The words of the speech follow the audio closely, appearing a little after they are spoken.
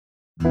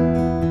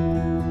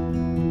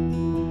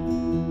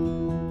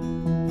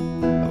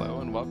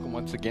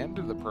once again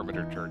to the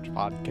Perimeter Church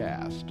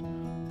podcast.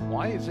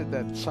 Why is it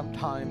that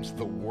sometimes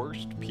the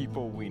worst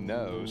people we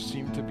know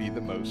seem to be the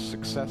most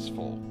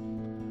successful?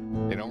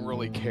 They don't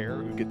really care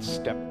who gets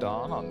stepped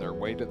on their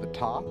way to the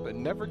top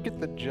and never get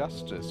the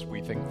justice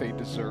we think they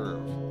deserve.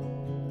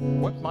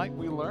 What might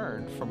we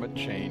learn from a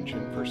change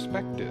in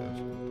perspective?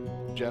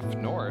 Jeff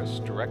Norris,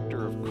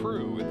 director of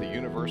Cru at the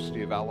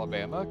University of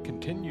Alabama,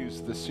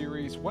 continues the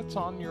series What's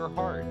on Your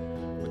Heart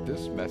with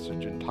this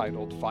message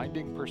entitled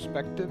Finding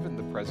Perspective in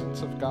the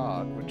Presence of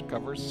God, which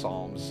covers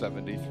Psalm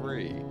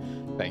 73.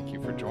 Thank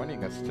you for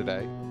joining us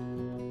today.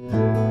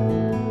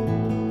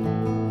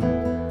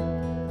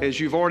 As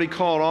you've already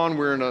called on,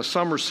 we're in a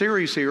summer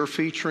series here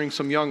featuring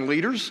some young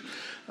leaders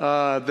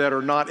that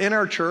are not in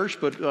our church,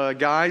 but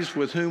guys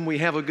with whom we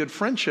have a good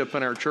friendship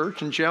in our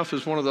church, and Jeff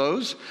is one of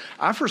those.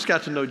 I first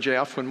got to know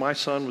Jeff when my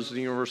son was at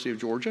the University of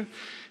Georgia,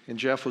 and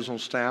Jeff was on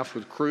staff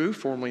with Cru,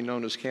 formerly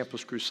known as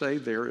Campus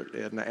Crusade there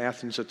in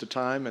Athens at the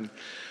time, and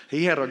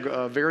he had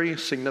a very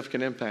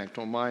significant impact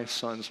on my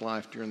son's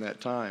life during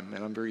that time,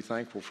 and I'm very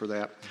thankful for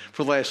that.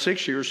 For the last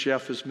 6 years,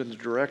 Jeff has been the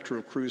director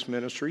of Cru's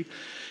ministry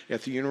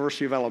at the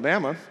University of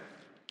Alabama.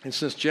 And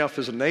since Jeff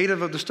is a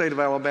native of the state of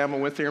Alabama,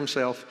 went there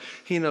himself,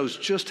 he knows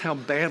just how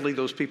badly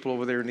those people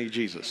over there need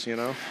Jesus, you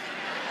know?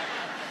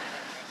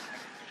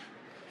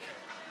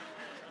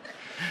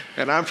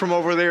 And I'm from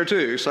over there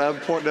too, so I'm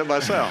pointing at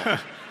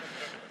myself.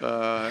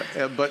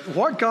 But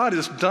what God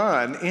has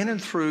done in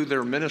and through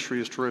their ministry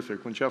is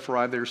terrific. When Jeff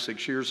arrived there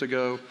 6 years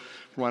ago,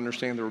 from what I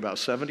understand, there were about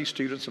 70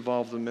 students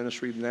involved in the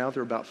ministry. Now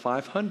there are about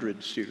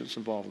 500 students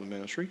involved in the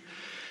ministry.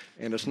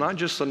 And it's not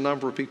just the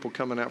number of people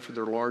coming out for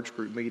their large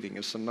group meeting.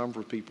 It's the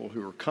number of people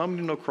who are coming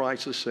to know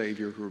Christ as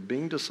Savior, who are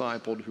being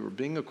discipled, who are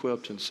being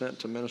equipped and sent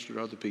to minister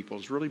to other people.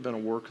 It's really been a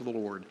work of the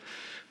Lord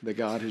that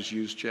God has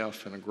used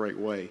Jeff in a great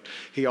way.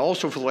 He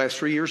also, for the last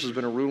 3 years, has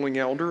been a ruling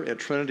elder at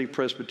Trinity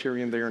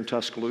Presbyterian there in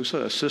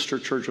Tuscaloosa, a sister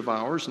church of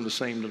ours in the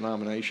same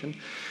denomination.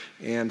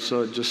 And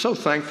so just so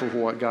thankful for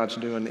what God's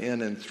doing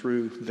in and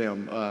through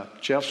them.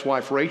 Jeff's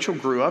wife, Rachel,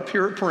 grew up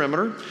here at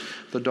Perimeter,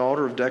 the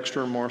daughter of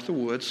Dexter and Martha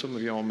Wood, some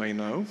of y'all may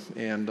know.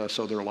 And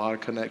so there are a lot of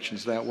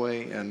connections that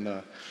way.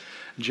 And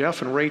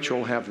Jeff and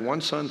Rachel have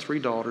one son, 3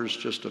 daughters,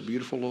 just a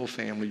beautiful little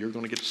family. You're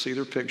going to get to see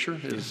their picture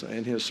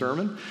in his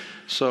sermon.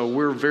 So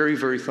we're very,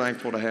 very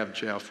thankful to have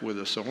Jeff with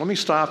us. So let me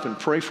stop and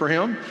pray for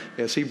him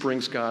as he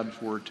brings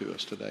God's word to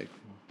us today.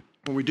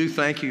 And we do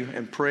thank you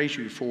and praise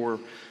you for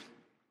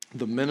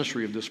the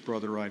ministry of this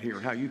brother right here,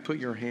 how you put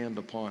your hand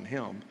upon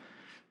him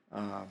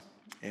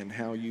and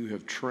how you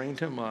have trained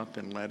him up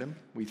and led him.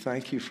 We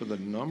thank you for the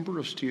number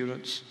of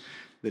students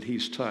that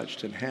he's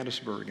touched in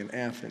Hattiesburg and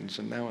Athens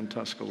and now in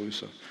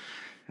Tuscaloosa,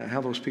 and how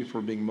those people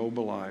are being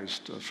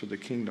mobilized for the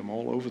kingdom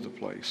all over the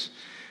place.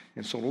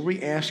 And so, Lord,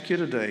 we ask you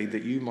today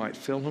that you might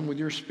fill him with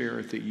your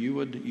spirit, that you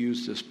would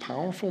use this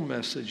powerful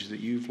message that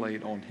you've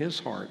laid on his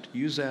heart,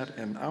 use that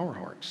in our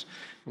hearts.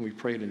 And we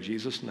pray it in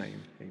Jesus'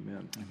 name.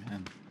 Amen.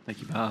 Amen. Thank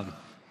you, Bob.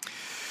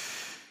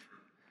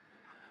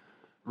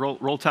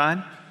 Roll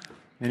Tide?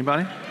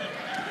 Anybody?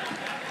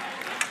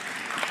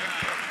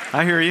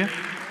 I hear you.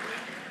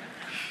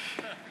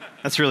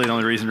 That's really the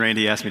only reason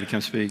Randy asked me to come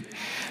speak.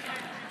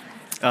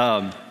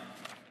 I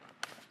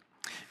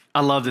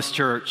love this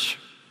church.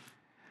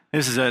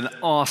 This is an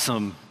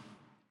awesome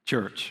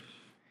church.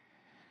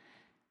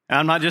 And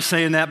I'm not just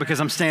saying that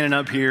because I'm standing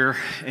up here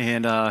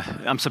and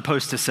I'm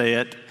supposed to say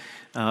it.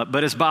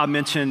 But as Bob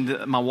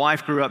mentioned, my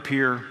wife grew up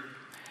here.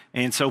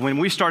 And so when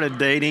we started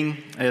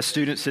dating as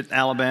students at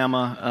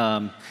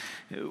Alabama,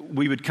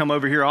 we would come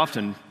over here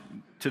often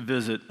to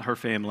visit her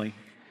family.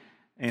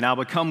 And I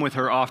would come with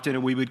her often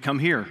and we would come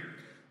here.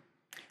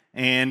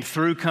 And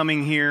through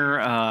coming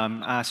here,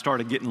 I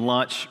started getting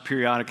lunch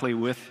periodically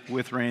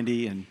with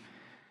Randy. And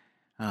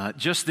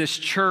just this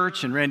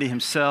church and Randy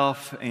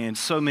himself and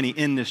so many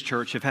in this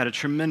church have had a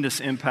tremendous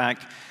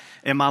impact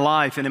in my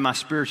life and in my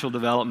spiritual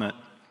development.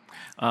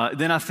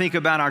 Then I think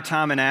about our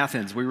time in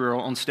Athens. We were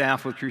on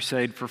staff with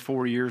Crusade for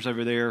 4 years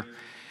over there.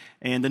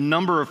 And the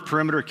number of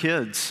Perimeter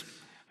kids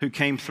who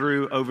came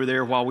through over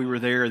there while we were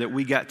there that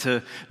we got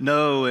to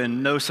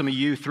know some of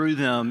you through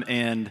them.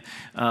 And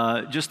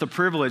just the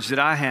privilege that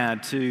I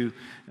had to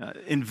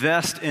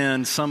invest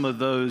in some of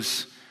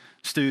those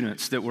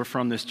students that were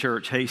from this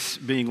church, Hayes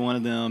being one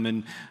of them,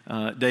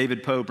 and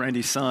David Pope,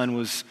 Randy's son,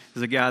 is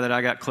a guy that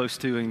I got close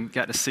to and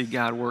got to see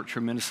God work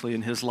tremendously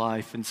in his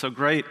life. And so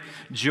great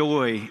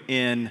joy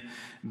in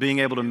being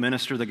able to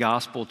minister the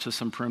gospel to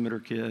some Perimeter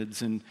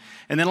kids. And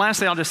then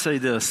lastly, I'll just say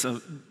this.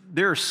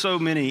 There are so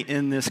many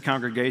in this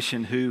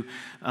congregation who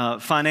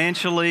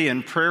financially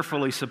and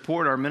prayerfully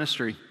support our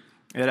ministry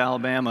at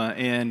Alabama,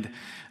 and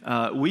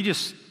we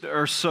just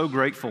are so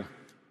grateful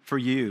for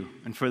you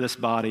and for this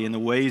body and the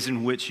ways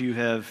in which you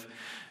have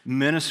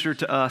ministered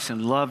to us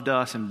and loved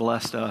us and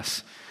blessed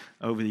us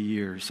over the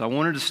years. So I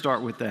wanted to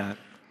start with that.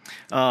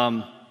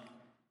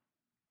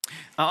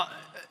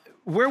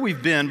 Where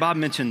we've been, Bob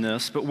mentioned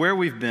this, but where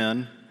we've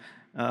been,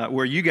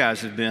 where you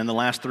guys have been the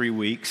last 3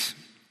 weeks,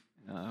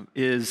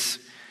 is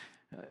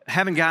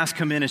having guys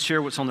come in and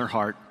share what's on their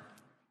heart.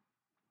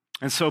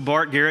 And so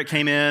Bart Garrett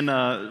came in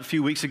a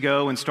few weeks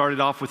ago and started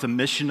off with the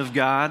mission of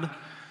God.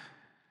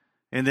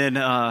 And then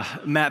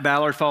Matt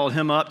Ballard followed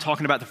him up,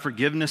 talking about the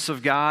forgiveness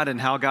of God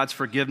and how God's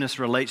forgiveness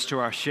relates to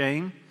our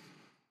shame.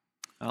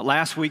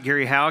 Last week,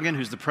 Gary Haugen,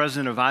 who's the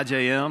president of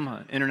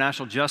IJM,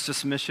 International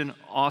Justice Mission,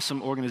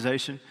 awesome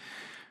organization,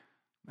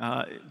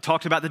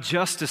 talked about the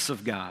justice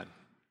of God.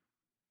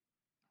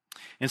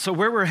 And so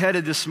where we're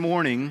headed this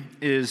morning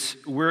is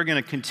we're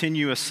going to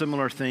continue a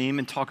similar theme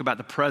and talk about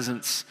the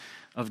presence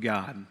of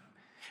God.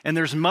 And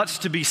there's much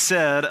to be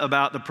said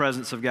about the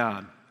presence of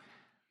God.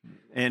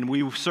 And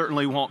we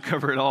certainly won't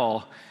cover it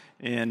all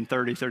in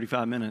 30,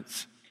 35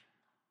 minutes.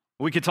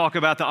 We could talk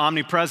about the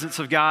omnipresence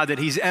of God, that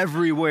He's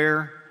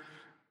everywhere,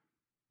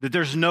 that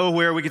there's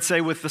nowhere, we could say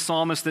with the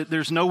psalmist, that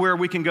there's nowhere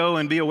we can go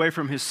and be away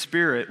from His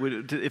Spirit.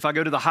 If I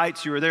go to the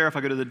heights, You are there. If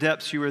I go to the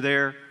depths, You are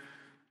there.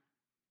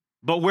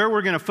 But where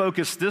we're going to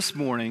focus this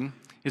morning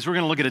is we're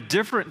going to look at a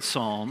different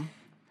psalm,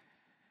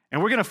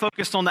 and we're going to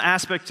focus on the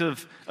aspect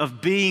of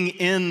being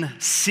in,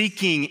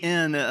 seeking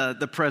in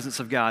the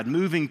presence of God,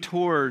 moving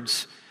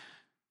towards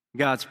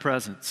God's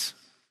presence.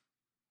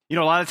 You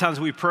know, a lot of times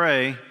we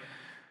pray,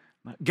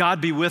 God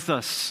be with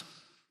us.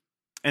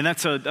 And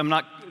I'm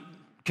not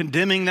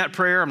condemning that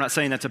prayer. I'm not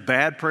saying that's a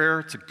bad prayer.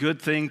 It's a good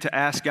thing to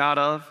ask God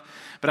of.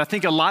 But I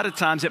think a lot of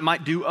times it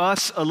might do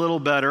us a little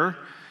better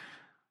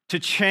to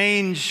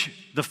change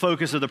the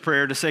focus of the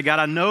prayer, to say, God,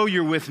 I know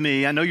You're with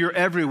me. I know You're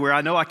everywhere.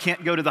 I know I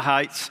can't go to the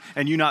heights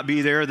and You not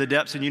be there, the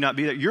depths and You not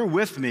be there. You're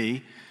with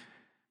me.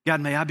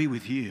 God, may I be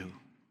with You.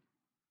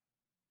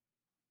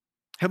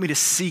 Help me to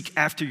seek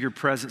after Your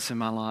presence in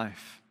my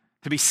life,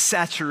 to be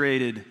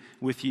saturated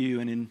with You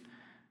and in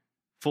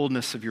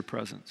fullness of Your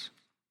presence.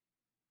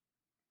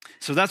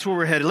 So that's where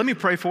we're headed. Let me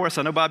pray for us.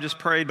 I know Bob just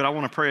prayed, but I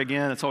want to pray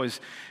again. It's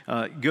always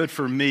good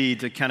for me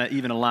to kind of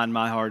even align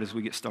my heart as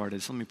we get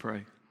started. So let me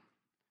pray.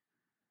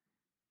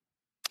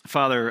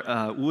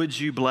 Father, would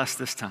You bless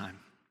this time?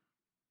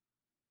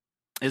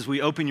 As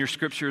we open Your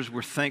scriptures,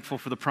 we're thankful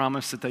for the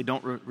promise that they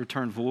don't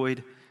return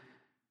void.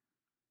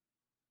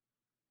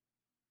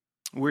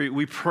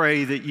 We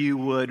pray that You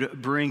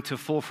would bring to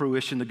full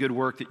fruition the good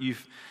work that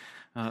You've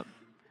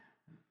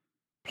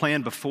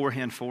planned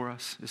beforehand for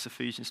us, as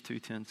Ephesians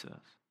 2:10 says.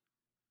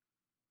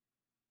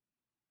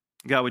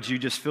 God, would You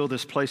just fill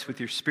this place with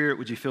Your Spirit?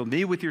 Would You fill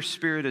me with Your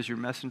Spirit as Your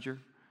messenger,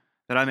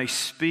 that I may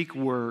speak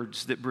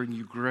words that bring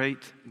You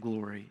great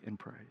glory and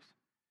praise?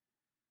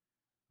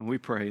 And we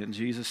pray in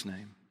Jesus'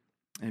 name,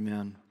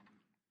 amen.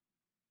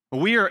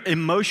 We are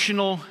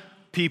emotional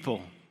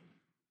people.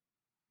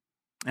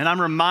 And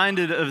I'm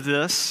reminded of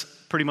this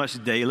pretty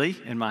much daily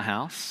in my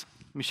house.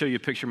 Let me show you a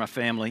picture of my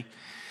family.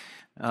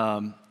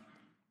 My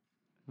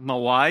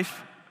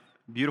wife,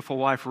 beautiful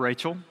wife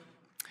Rachel,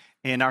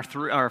 and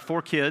our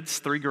 4 kids,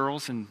 3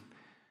 girls, and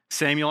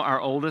Samuel,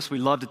 our oldest. We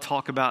love to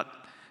talk about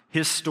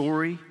his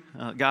story.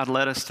 God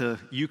led us to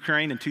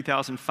Ukraine in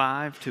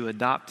 2005 to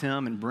adopt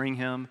him and bring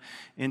him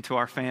into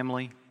our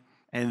family.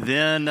 And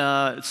then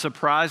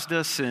surprised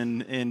us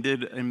and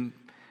did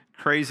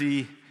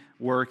crazy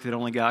work that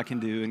only God can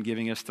do in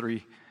giving us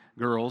 3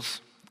 girls.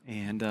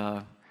 And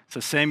so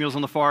Samuel's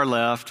on the far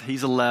left.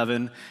 He's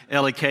 11.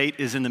 Ellie Kate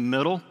is in the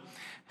middle.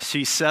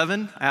 She's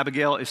 7.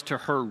 Abigail is to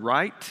her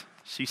right.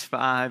 She's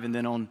 5. And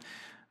then on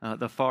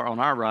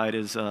our right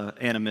is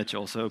Anna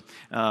Mitchell. So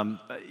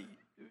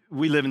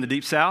we live in the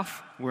Deep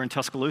South. We're in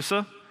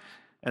Tuscaloosa,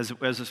 as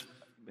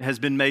has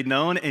been made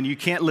known. And you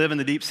can't live in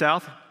the Deep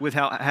South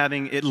without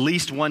having at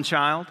least one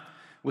child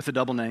with a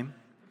double name.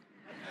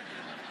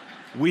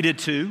 We did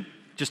 2.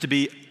 Just to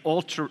be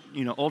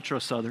ultra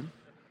Southern.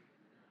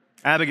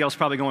 Abigail's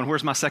probably going,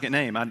 where's my second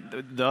name?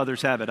 The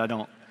others have it, I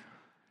don't.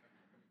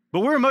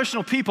 But we're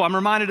emotional people. I'm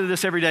reminded of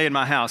this every day in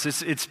my house.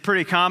 It's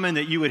pretty common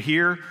that you would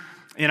hear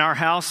in our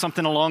house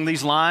something along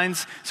these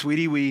lines.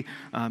 Sweetie, we're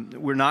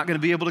not going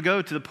to be able to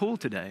go to the pool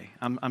today.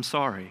 I'm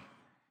sorry.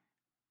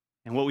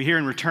 And what we hear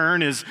in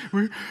return is,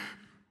 we're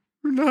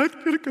not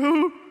going to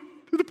go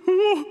to the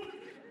pool.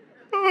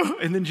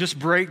 And then just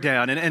break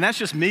down. And that's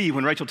just me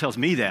when Rachel tells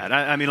me that.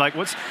 I mean, like,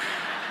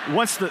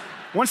 once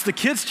the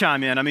kids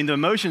chime in, I mean, the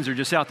emotions are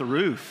just out the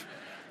roof.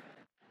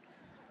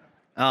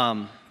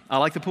 I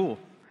like the pool.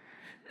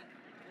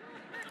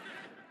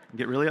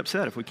 Get really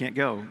upset if we can't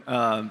go.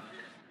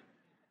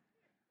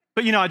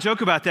 But, I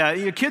joke about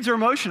that. Kids are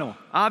emotional.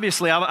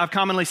 Obviously, I've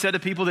commonly said to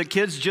people that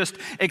kids just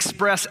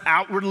express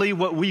outwardly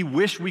what we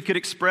wish we could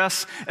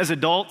express as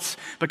adults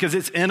because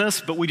it's in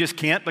us, but we just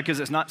can't because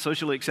it's not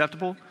socially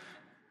acceptable.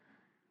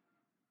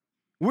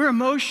 We're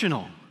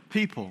emotional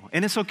people,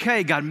 and it's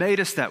okay. God made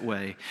us that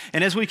way.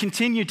 And as we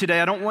continue today,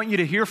 I don't want you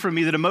to hear from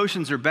me that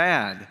emotions are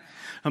bad.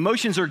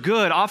 Emotions are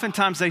good.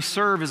 Oftentimes they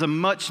serve as a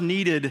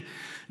much-needed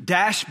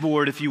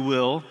dashboard, if you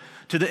will,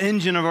 to the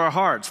engine of our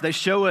hearts. They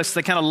show us,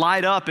 they kind of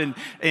light up, and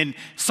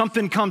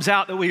something comes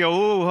out that we go,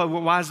 oh,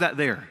 why is that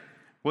there?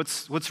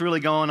 What's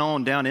really going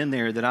on down in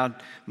there that I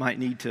might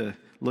need to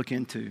look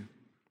into?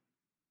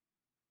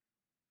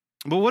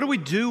 But what do we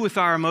do with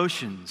our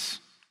emotions?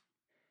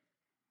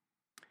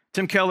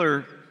 Tim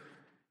Keller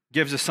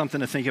gives us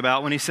something to think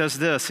about when he says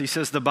this. He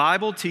says, the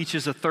Bible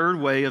teaches a third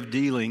way of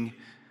dealing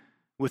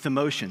with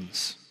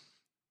emotions.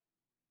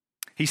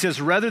 He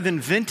says, rather than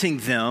venting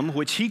them,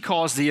 which he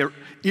calls the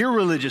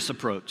irreligious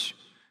approach.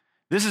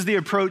 This is the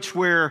approach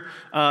where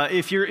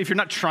if you're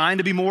not trying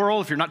to be moral,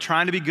 if you're not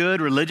trying to be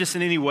good, religious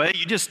in any way,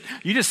 you just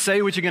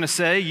say what you're going to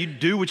say, you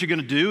do what you're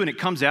going to do, and it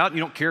comes out, and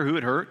you don't care who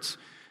it hurts.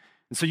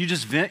 And so you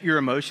just vent your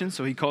emotions,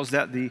 so he calls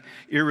that the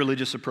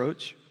irreligious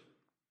approach.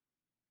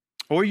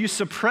 Or you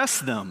suppress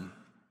them.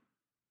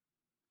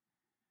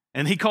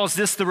 And he calls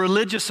this the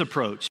religious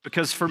approach,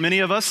 because for many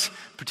of us,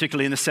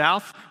 particularly in the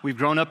South, we've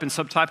grown up in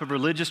some type of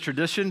religious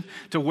tradition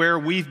to where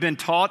we've been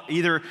taught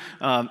either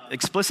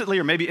explicitly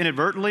or maybe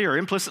inadvertently or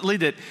implicitly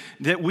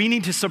that we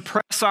need to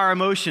suppress our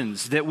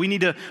emotions, that we need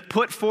to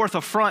put forth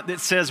a front that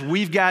says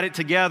we've got it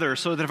together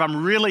so that if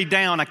I'm really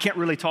down, I can't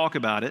really talk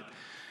about it.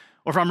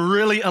 Or if I'm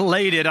really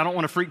elated, I don't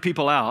want to freak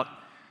people out.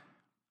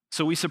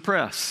 So we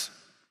suppress.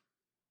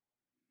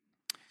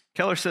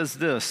 Keller says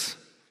this,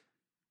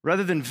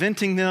 rather than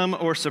venting them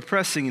or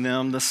suppressing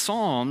them, the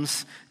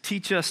Psalms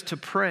teach us to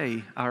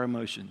pray our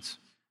emotions.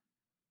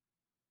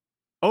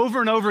 Over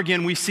and over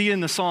again, we see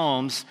in the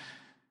Psalms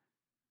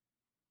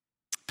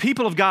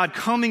people of God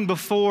coming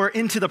before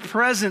into the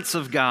presence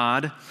of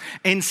God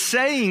and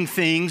saying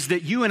things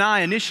that you and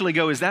I initially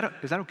go, is that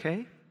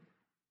okay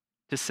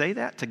to say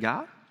that to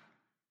God?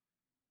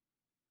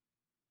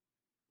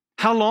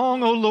 How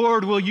long, O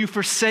Lord, will you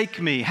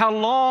forsake me? How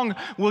long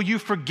will you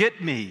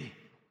forget me?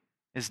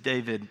 As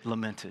David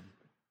lamented.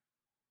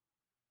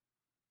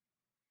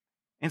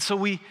 And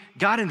so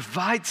God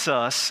invites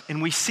us,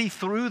 and we see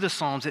through the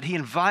Psalms that he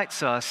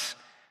invites us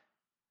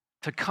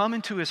to come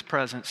into his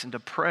presence and to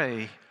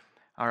pray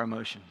our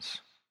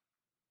emotions.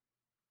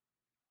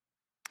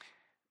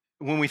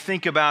 When we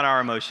think about our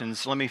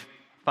emotions, let me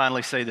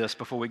finally say this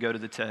before we go to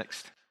the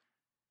text.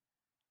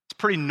 It's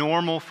pretty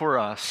normal for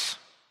us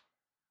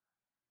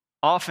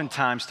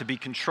oftentimes to be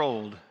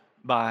controlled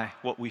by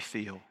what we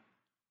feel.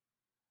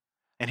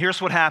 And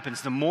here's what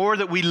happens. The more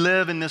that we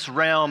live in this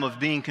realm of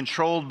being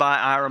controlled by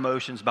our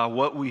emotions, by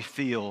what we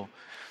feel,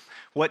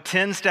 what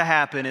tends to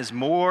happen is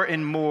more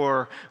and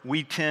more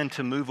we tend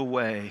to move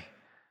away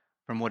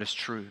from what is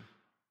true.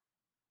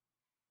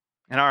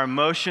 And our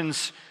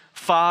emotions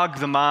fog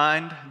the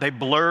mind. They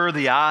blur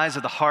the eyes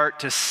of the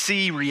heart to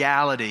see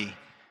reality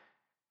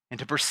and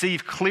to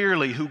perceive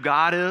clearly who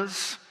God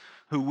is,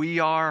 who we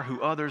are,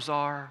 who others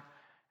are,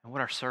 and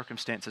what our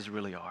circumstances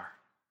really are.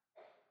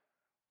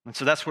 And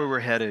so that's where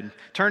we're headed.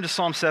 Turn to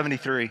Psalm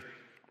 73.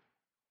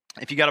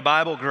 If you got a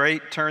Bible,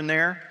 great, turn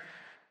there.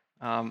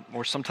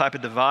 Or some type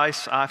of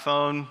device,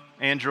 iPhone,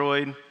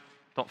 Android.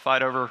 Don't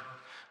fight over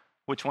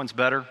which one's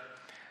better.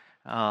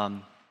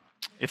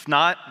 If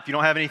not, if you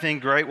don't have anything,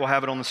 great, we'll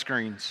have it on the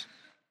screens.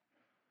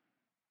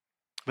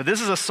 But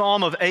this is a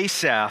psalm of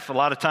Asaph. A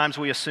lot of times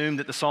we assume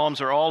that the psalms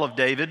are all of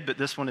David, but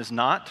this one is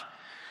not.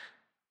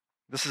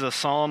 This is a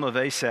psalm of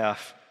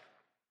Asaph.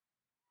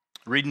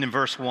 Reading in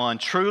verse 1,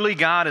 truly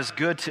God is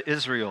good to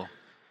Israel,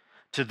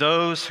 to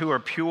those who are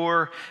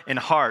pure in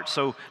heart.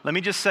 So let me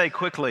just say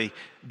quickly,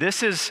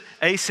 this is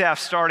Asaph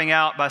starting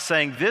out by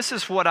saying, this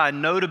is what I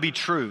know to be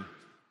true.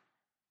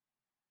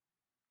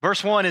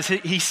 Verse 1 is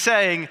he's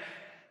saying,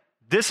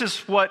 this is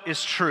what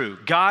is true.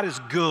 God is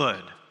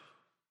good.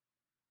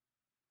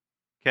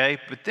 Okay,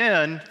 but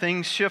then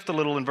things shift a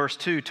little in verse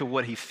 2 to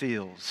what he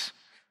feels.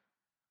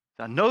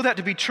 I know that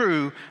to be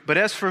true, but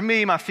as for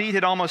me, my feet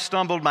had almost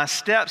stumbled, my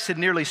steps had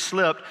nearly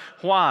slipped.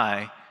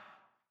 Why?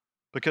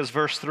 Because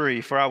verse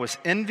 3, for I was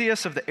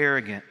envious of the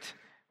arrogant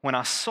when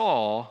I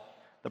saw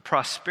the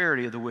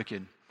prosperity of the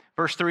wicked.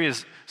 Verse 3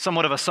 is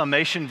somewhat of a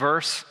summation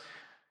verse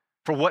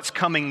for what's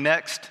coming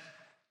next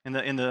in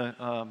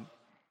the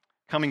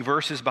coming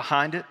verses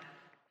behind it.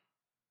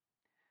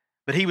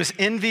 But he was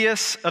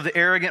envious of the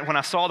arrogant when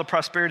I saw the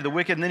prosperity of the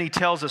wicked. And then he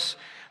tells us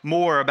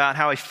more about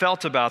how he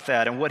felt about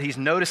that and what he's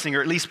noticing,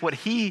 or at least what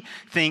he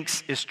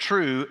thinks is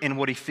true in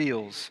what he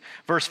feels.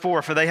 Verse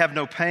 4, for they have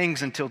no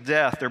pangs until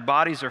death. Their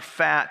bodies are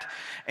fat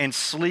and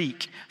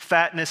sleek.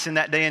 Fatness in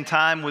that day and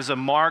time was a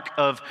mark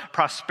of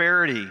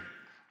prosperity,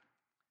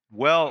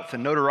 wealth,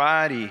 and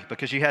notoriety,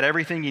 because you had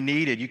everything you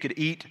needed. You could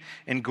eat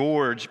and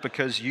gorge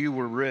because you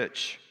were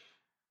rich.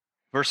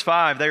 Verse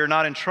 5, they are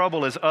not in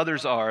trouble as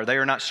others are. They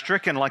are not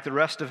stricken like the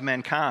rest of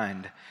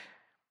mankind.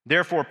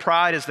 Therefore,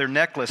 pride is their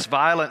necklace.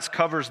 Violence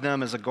covers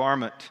them as a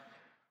garment.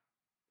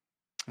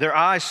 Their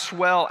eyes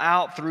swell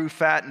out through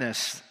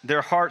fatness.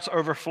 Their hearts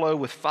overflow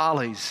with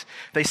follies.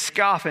 They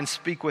scoff and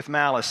speak with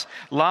malice.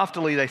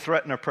 Loftily, they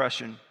threaten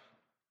oppression.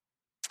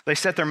 They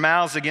set their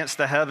mouths against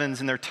the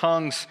heavens, and their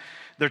tongue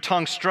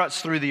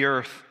struts through the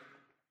earth.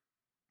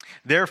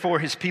 Therefore,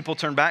 his people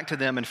turn back to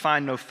them and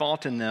find no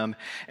fault in them.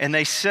 And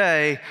they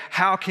say,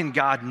 how can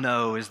God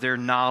know? Is there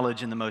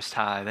knowledge in the Most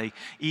High? They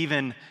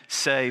even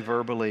say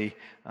verbally,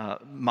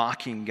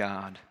 mocking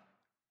God.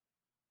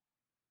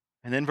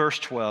 And then verse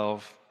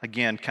 12,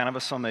 again, kind of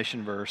a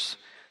summation verse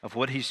of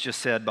what he's just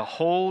said.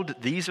 Behold,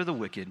 these are the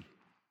wicked,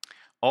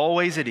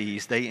 always at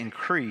ease. They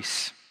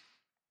increase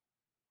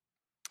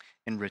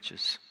in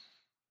riches.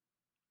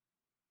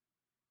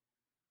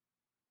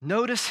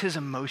 Notice his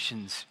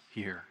emotions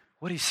here,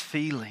 what he's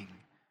feeling.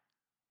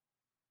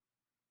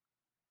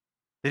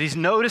 That he's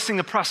noticing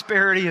the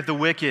prosperity of the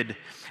wicked,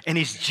 and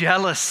he's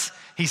jealous,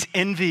 he's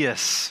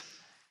envious.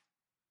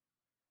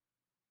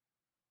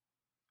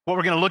 What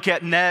we're going to look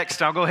at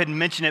next, I'll go ahead and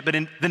mention it, but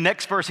in the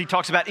next verse he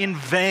talks about, in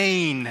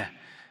vain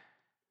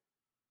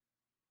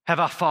have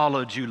I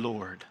followed you,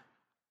 Lord.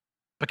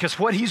 Because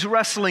what he's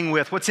wrestling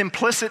with, what's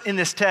implicit in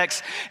this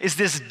text, is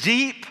this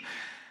deep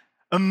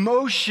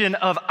emotion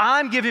of,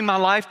 I'm giving my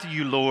life to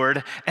you,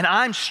 Lord, and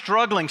I'm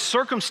struggling.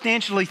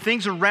 Circumstantially,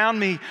 things around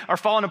me are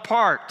falling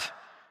apart.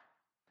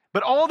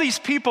 But all these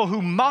people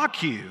who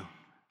mock you,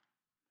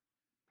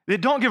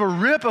 that don't give a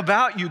rip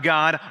about you,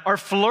 God, are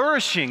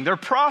flourishing, they're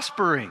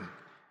prospering.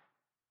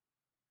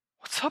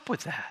 What's up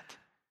with that?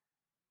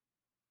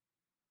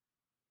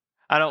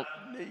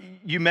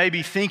 You may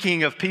be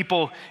thinking of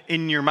people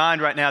in your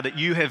mind right now that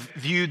you have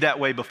viewed that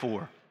way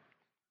before.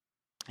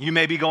 You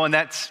may be going,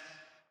 that's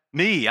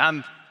me.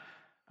 I'm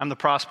the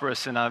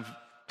prosperous, and I've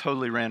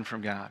totally ran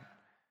from God.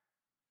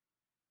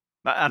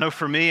 I know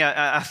for me,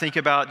 I think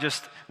about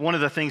just one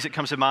of the things that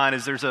comes to mind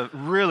is there's a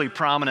really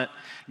prominent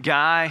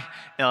guy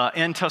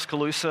in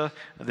Tuscaloosa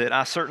that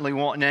I certainly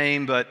won't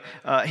name, but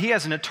he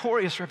has a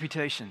notorious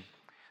reputation.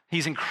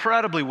 He's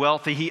incredibly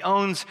wealthy. He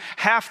owns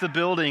half the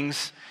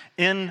buildings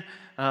in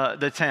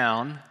the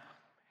town,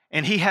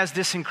 and he has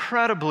this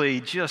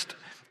incredibly just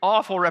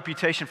awful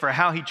reputation for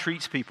how he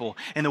treats people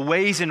and the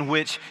ways in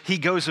which he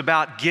goes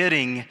about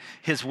getting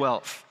his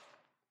wealth.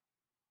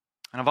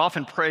 And I've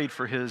often prayed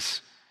for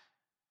his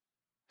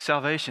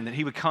salvation, that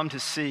he would come to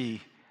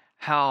see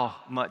how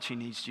much he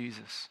needs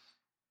Jesus.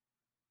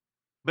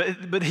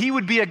 But he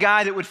would be a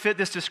guy that would fit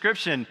this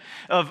description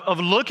of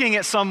looking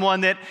at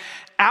someone that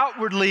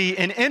outwardly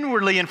and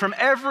inwardly and from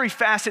every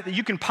facet that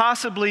you can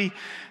possibly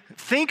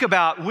think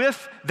about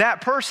with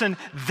that person,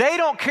 they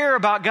don't care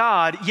about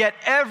God, yet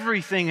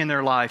everything in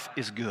their life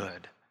is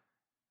good.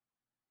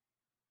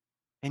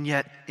 And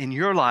yet in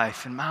your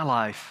life, in my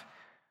life,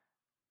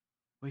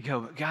 we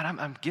go, God,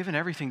 I'm giving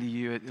everything to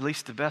you, at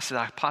least the best that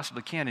I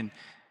possibly can,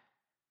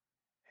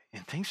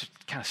 and things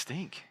kind of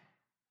stink.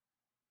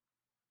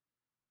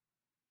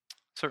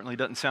 Certainly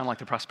doesn't sound like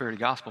the prosperity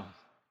gospel.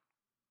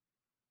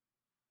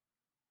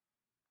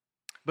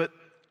 But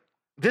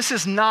this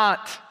is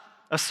not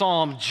a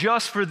psalm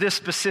just for this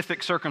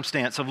specific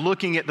circumstance of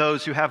looking at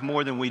those who have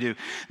more than we do.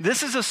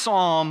 This is a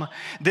psalm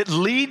that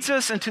leads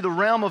us into the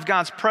realm of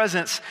God's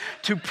presence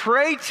to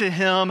pray to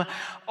Him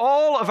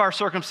all of our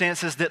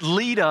circumstances that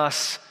lead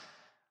us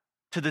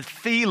to the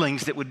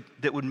feelings that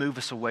would move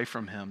us away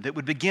from Him, that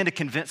would begin to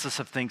convince us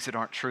of things that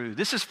aren't true.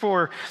 This is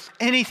for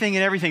anything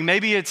and everything.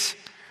 Maybe it's,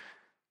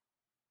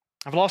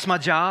 I've lost my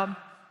job.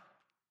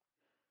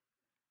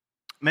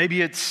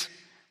 Maybe it's,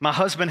 my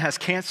husband has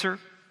cancer.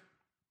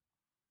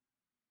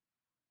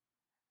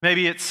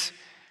 Maybe it's,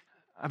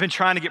 I've been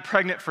trying to get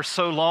pregnant for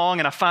so long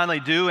and I finally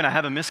do and I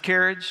have a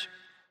miscarriage.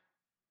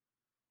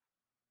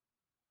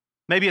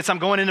 Maybe it's, I'm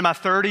going into my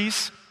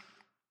 30s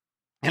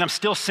and I'm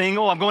still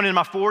single. I'm going into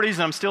my 40s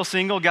and I'm still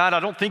single. God, I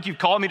don't think you've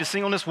called me to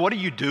singleness. What are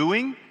you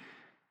doing?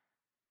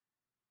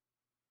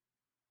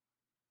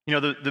 You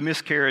know, the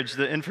miscarriage,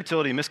 the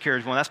infertility and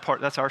miscarriage one,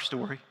 that's our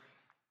story.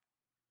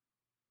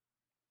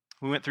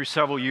 We went through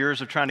several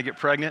years of trying to get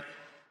pregnant.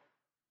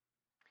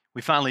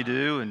 We finally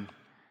do, and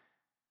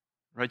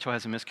Rachel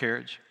has a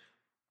miscarriage.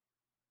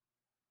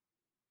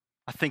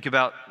 I think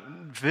about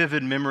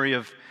vivid memory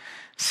of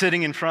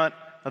sitting in front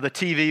of the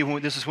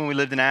TV. This is when we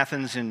lived in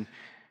Athens, and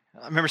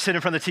I remember sitting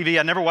in front of the TV.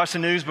 I never watched the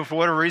news, but for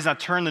whatever reason, I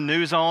turned the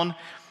news on.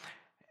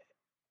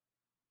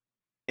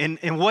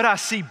 And what I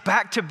see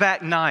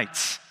back-to-back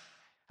nights,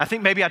 I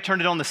think maybe I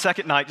turned it on the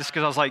second night just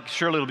because I was like,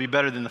 surely it'll be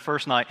better than the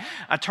first night.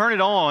 I turn it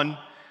on,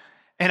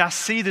 and I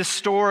see this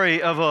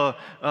story of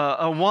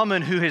a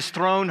woman who has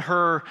thrown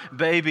her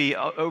baby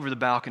over the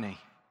balcony.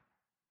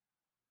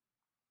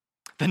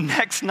 The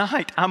next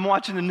night, I'm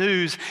watching the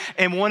news,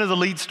 and one of the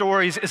lead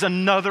stories is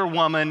another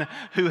woman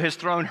who has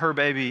thrown her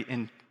baby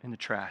in the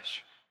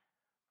trash.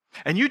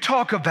 And you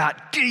talk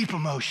about deep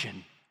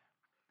emotion.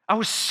 I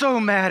was so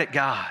mad at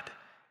God.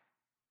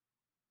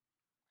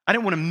 I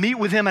didn't want to meet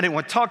with Him. I didn't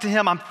want to talk to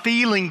Him. I'm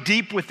feeling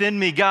deep within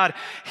me, God,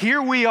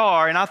 here we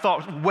are. And I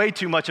thought way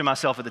too much of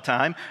myself at the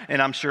time,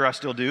 and I'm sure I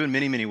still do in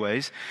many, many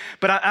ways.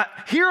 But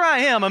here I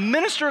am, a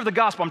minister of the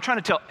gospel. I'm trying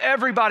to tell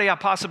everybody I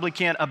possibly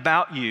can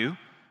about you.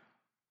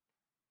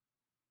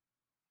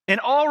 And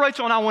all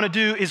Rachel and I want to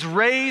do is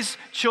raise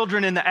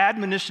children in the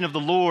admonition of the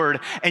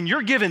Lord, and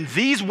you're giving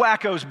these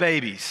wackos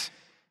babies.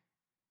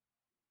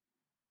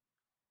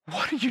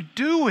 What are you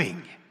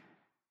doing?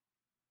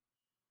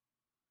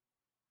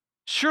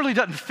 Surely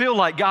doesn't feel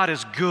like God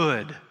is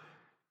good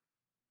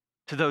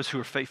to those who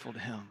are faithful to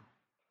Him.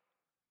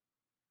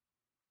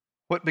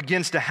 What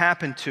begins to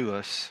happen to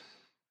us,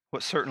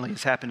 what certainly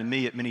has happened to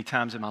me at many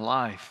times in my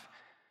life,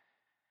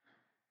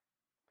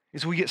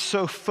 is we get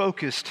so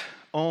focused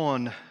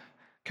on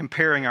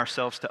comparing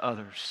ourselves to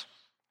others.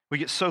 We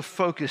get so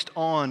focused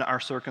on our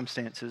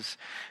circumstances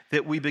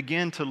that we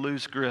begin to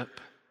lose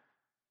grip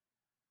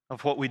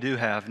of what we do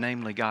have,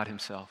 namely God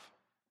himself.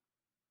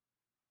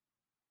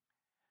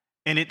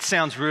 And it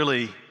sounds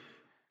really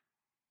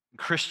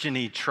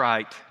Christian-y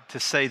trite to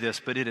say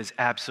this, but it is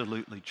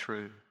absolutely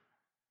true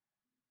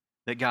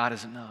that God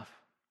is enough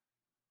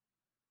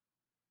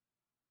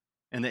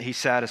and that he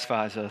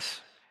satisfies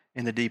us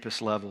in the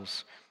deepest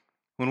levels.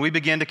 When we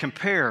begin to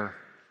compare,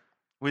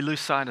 we lose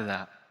sight of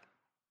that.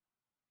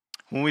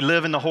 When we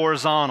live in the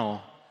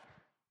horizontal,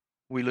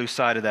 we lose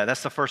sight of that.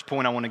 That's the first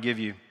point I want to give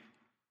you.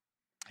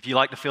 If you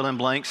like to fill in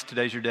blanks,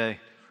 today's your day.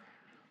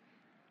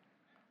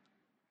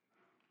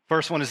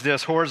 First one is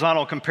this: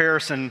 horizontal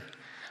comparison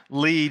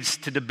leads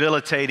to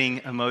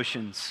debilitating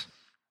emotions.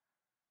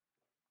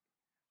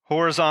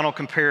 Horizontal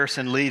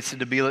comparison leads to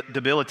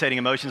debilitating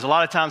emotions. A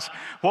lot of times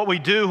what we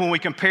do when we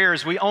compare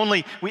is we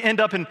end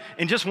up in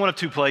just one of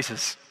two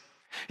places.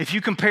 If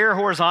you compare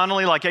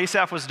horizontally like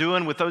Asaph was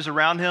doing with those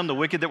around him, the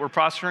wicked that were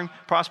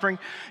prospering,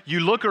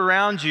 you look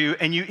around you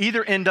and you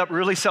either end up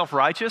really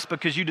self-righteous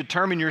because you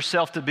determine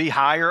yourself to be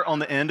higher on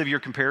the end of your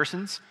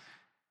comparisons.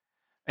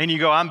 And you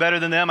go, I'm better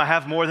than them, I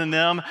have more than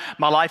them,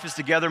 my life is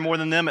together more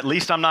than them, at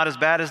least I'm not as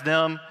bad as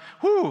them.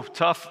 Whew,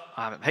 tough.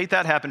 I hate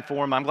that happened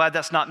for them. I'm glad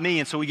that's not me.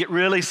 And so we get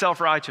really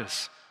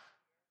self-righteous.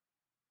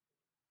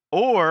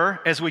 Or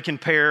as we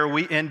compare,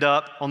 we end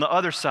up on the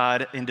other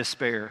side in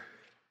despair.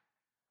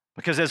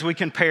 Because as we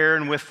compare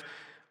and with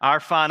our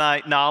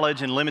finite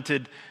knowledge and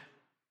limited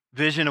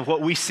vision of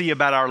what we see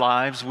about our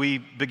lives, we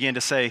begin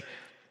to say,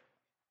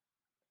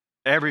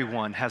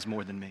 everyone has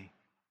more than me.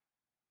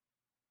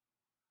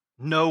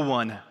 No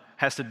one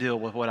has to deal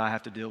with what I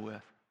have to deal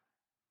with.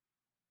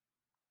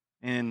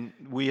 And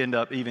we end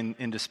up even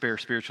in despair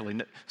spiritually.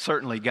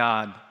 Certainly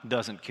God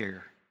doesn't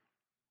care.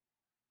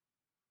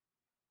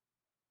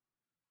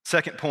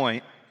 Second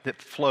point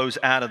that flows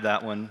out of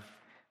that one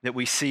that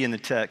we see in the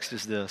text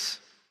is this: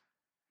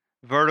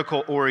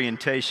 vertical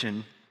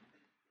orientation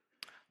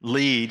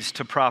leads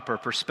to proper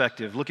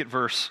perspective. Look at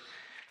verse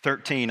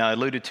 13. I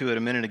alluded to it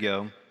a minute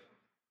ago.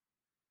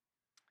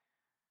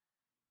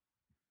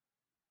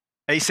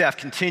 Asaph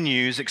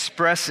continues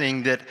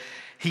expressing that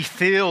he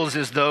feels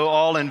as though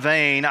all in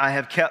vain I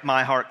have kept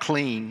my heart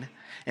clean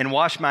and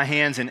washed my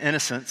hands in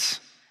innocence.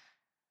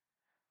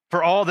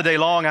 For all the day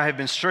long I have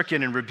been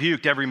stricken and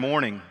rebuked every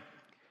morning.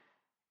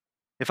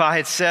 If I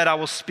had said, I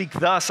will speak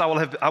thus, I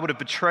would have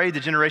betrayed the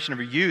generation of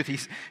your youth.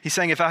 He's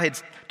saying, if I had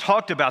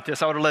talked about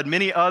this, I would have led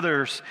many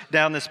others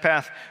down this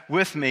path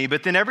with me.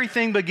 But then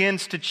everything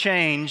begins to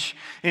change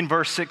in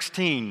verse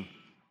 16.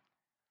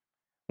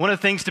 One of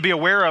the things to be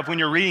aware of when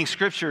you're reading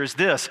Scripture is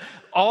this: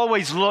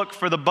 always look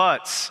for the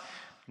buts.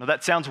 Now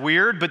that sounds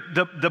weird, but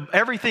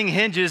everything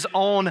hinges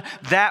on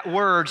that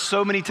word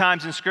so many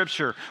times in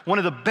Scripture. One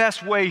of the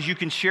best ways you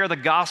can share the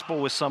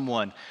gospel with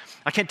someone.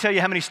 I can't tell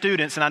you how many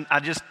students, and I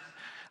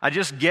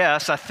just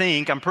guess,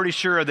 I'm pretty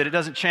sure that it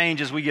doesn't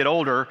change as we get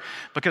older,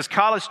 because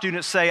college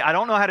students say, I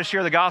don't know how to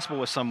share the gospel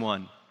with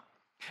someone.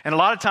 And a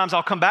lot of times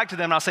I'll come back to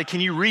them and I'll say,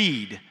 can you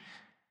read? And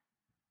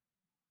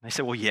they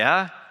say, well,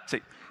 yeah. I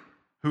say,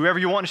 whoever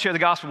you want to share the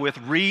gospel with,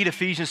 read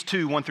Ephesians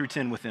 2, 1 through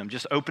 10 with them.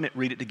 Just open it,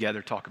 read it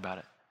together, talk about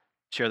it.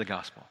 Share the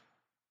gospel.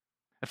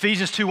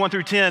 Ephesians 2, 1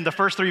 through 10, the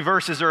first three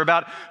verses are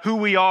about who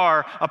we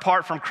are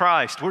apart from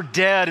Christ. We're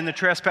dead in the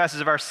trespasses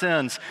of our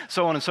sins,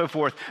 so on and so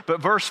forth.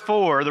 But verse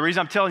 4, the reason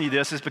I'm telling you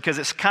this is because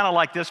it's kind of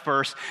like this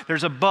verse.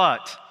 There's a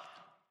but.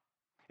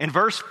 In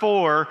verse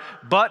 4,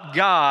 but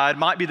God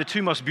might be the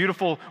two most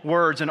beautiful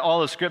words in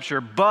all of Scripture.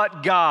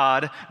 But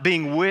God,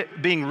 being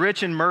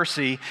rich in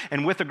mercy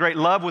and with the great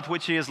love with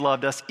which he has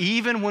loved us,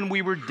 even when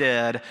we were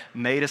dead,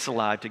 made us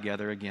alive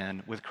together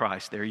again with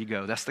Christ. There you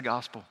go. That's the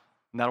gospel.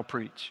 And that'll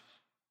preach.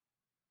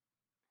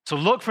 So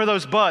look for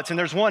those buts, and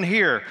there's one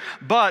here.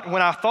 But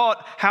when I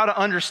thought how to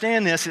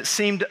understand this, it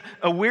seemed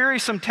a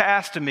wearisome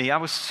task to me. I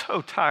was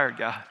so tired,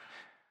 God.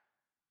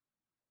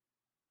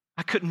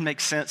 I couldn't make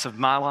sense of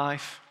my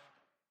life,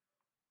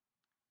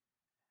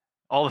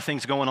 all the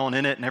things going on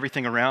in it and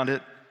everything around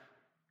it.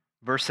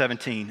 Verse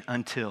 17,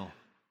 until.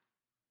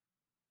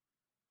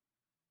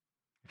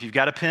 If you've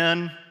got a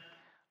pen,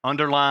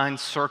 underline,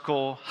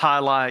 circle,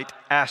 highlight,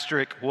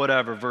 asterisk,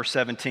 whatever, verse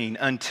 17,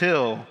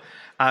 until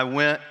I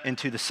went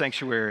into the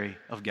sanctuary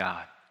of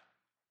God.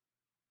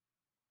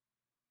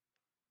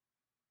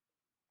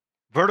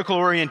 Vertical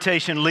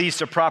orientation leads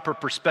to proper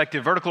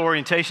perspective. Vertical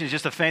orientation is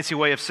just a fancy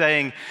way of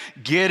saying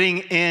getting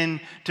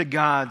into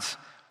God's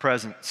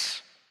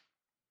presence.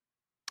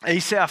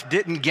 Asaph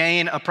didn't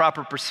gain a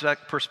proper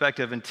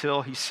perspective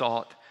until he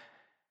sought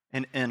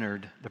and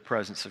entered the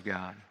presence of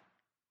God.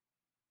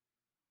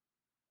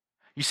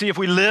 You see, if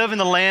we live in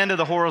the land of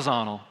the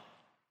horizontal,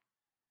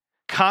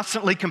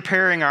 constantly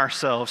comparing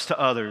ourselves to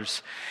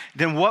others,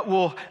 then what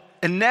will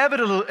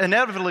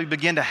inevitably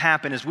begin to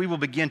happen is we will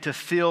begin to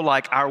feel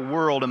like our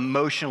world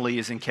emotionally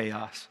is in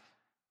chaos.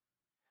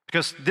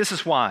 Because this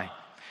is why.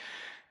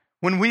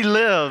 When we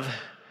live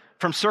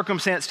from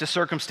circumstance to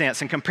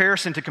circumstance and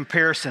comparison to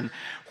comparison,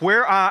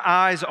 where our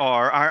eyes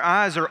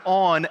are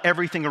on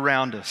everything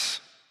around us.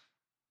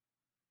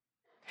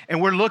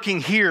 And we're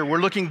looking here, we're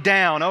looking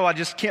down. Oh, I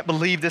just can't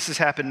believe this has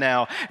happened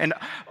now. And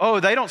oh,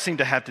 they don't seem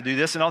to have to do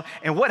this and all.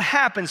 And what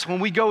happens when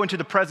we go into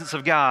the presence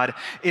of God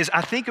is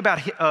I think about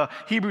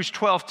Hebrews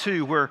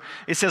 12:2, where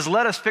it says,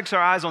 let us fix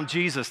our eyes on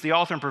Jesus, the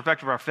author and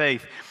perfecter of our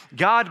faith.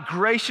 God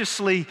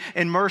graciously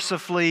and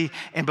mercifully,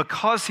 and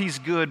because he's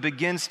good,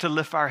 begins to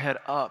lift our head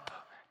up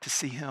to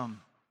see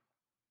him.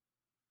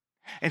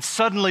 And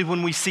suddenly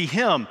when we see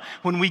him,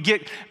 when we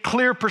get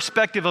clear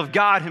perspective of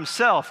God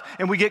himself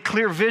and we get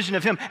clear vision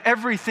of him,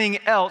 everything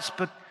else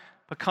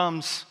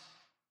becomes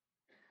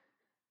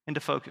into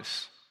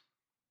focus.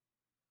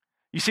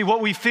 You see, what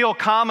we feel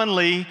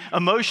commonly,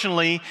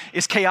 emotionally,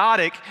 is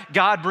chaotic.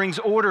 God brings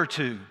order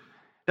to.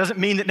 Doesn't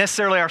mean that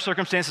necessarily our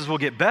circumstances will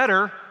get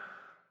better,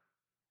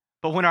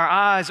 but when our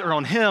eyes are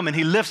on him and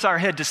he lifts our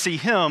head to see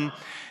him,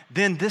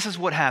 then this is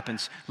what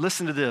happens.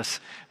 Listen to this.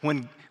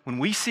 When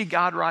we see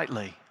God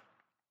rightly,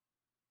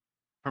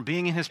 from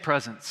being in his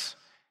presence,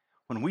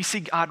 when we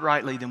see God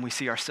rightly, then we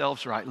see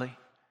ourselves rightly,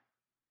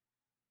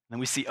 then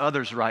we see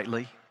others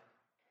rightly,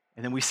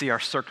 and then we see our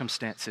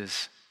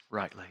circumstances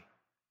rightly.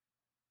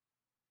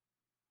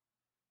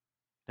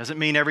 Doesn't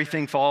mean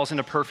everything falls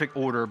into perfect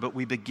order, but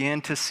we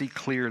begin to see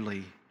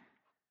clearly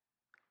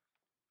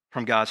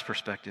from God's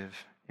perspective,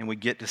 and we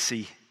get to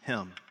see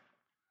him.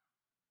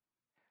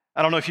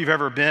 I don't know if you've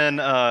ever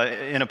been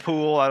in a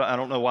pool. I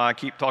don't know why I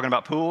keep talking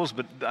about pools,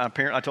 but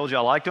apparently I told you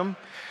I liked them.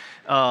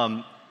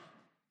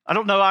 I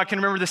don't know, I can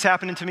remember this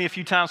happening to me a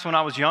few times when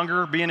I was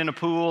younger, being in a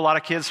pool, a lot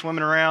of kids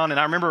swimming around, and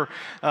I remember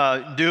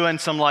doing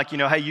some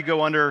hey, you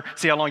go under,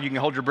 see how long you can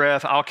hold your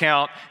breath, I'll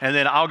count, and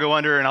then I'll go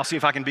under and I'll see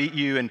if I can beat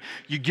you, and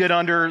you get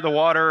under the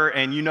water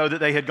and you know that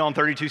they had gone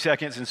 32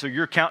 seconds, and so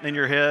you're counting in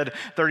your head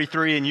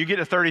 33, and you get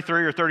to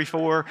 33 or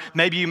 34,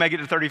 maybe you make it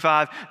to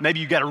 35, maybe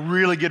you got a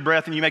really good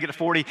breath and you make it to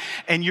 40,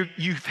 and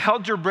you've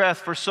held your breath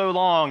for so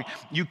long,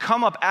 you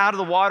come up out of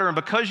the water, and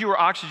because you were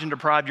oxygen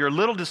deprived, you're a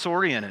little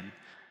disoriented.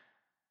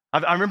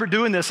 I remember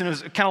doing this, and it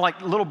was kind of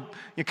like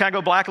you kind of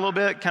go black a little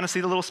bit, kind of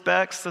see the little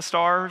specks, the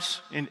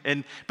stars,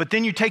 but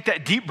then you take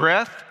that deep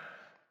breath,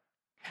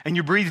 and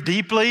you breathe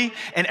deeply,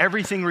 and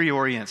everything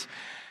reorients,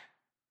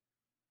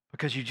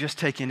 because you've just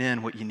taken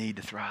in what you need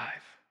to thrive.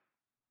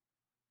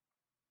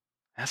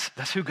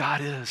 That's who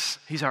God is.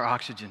 He's our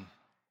oxygen.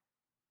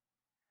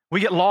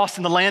 We get lost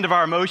in the land of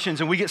our emotions,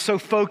 and we get so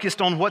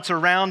focused on what's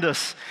around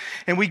us,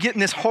 and we get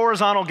in this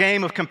horizontal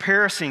game of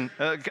comparison.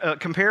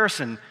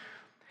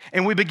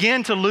 And we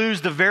begin to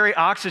lose the very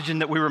oxygen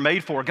that we were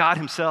made for, God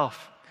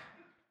himself.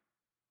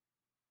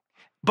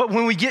 But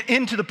when we get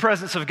into the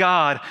presence of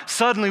God,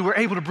 suddenly we're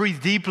able to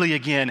breathe deeply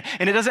again.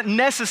 And it doesn't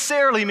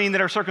necessarily mean that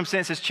our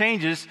circumstances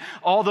changes,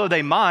 although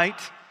they might.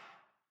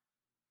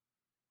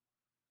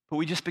 But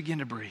we just begin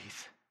to breathe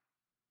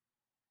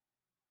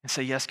and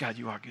say, yes, God,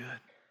 you are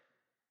good.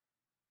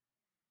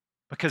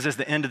 Because as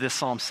the end of this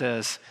psalm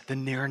says, the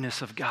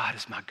nearness of God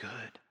is my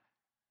good.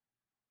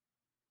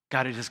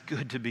 God, it is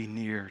good to be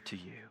near to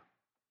you.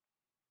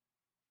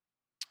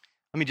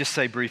 Let me just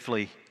say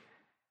briefly,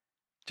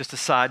 just a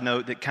side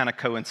note that kind of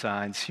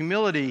coincides.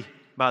 Humility,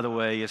 by the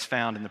way, is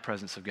found in the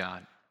presence of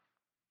God.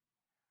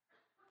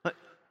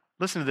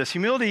 Listen to this.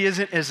 Humility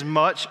isn't as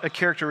much a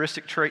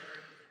characteristic trait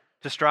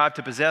to strive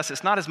to possess.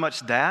 It's not as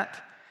much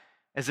that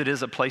as it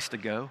is a place to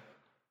go.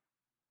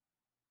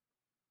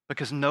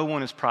 Because no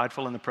one is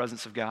prideful in the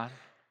presence of God.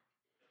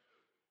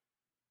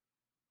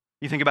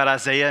 You think about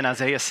Isaiah in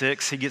Isaiah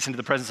 6, he gets into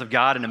the presence of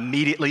God, and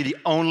immediately the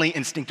only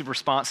instinctive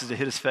response is to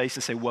hit his face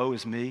and say, woe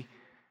is me,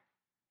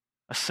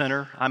 a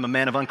sinner. I'm a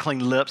man of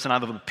unclean lips, and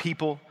I'm of a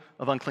people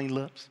of unclean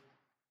lips.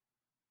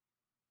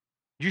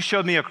 You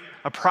showed me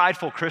a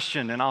prideful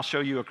Christian, and I'll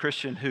show you a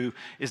Christian who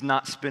is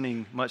not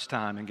spending much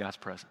time in God's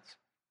presence.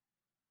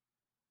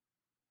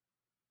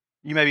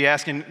 You may be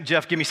asking,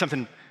 Jeff, give me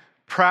something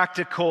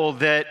practical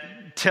that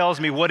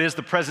tells me what is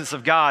the presence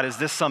of God. Is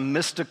this some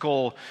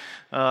mystical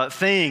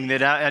thing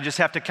that I just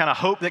have to kind of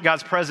hope that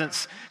God's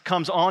presence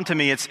comes onto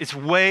me? It's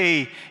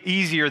way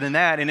easier than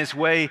that, and it's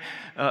way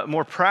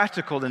more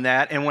practical than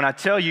that. And when I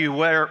tell you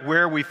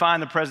where we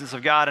find the presence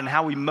of God and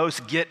how we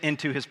most get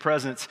into his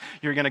presence,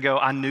 you're going to go,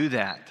 I knew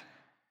that.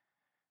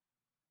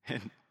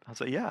 And I'll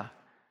say, yeah,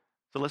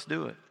 so let's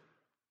do it.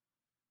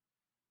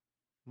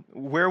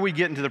 Where we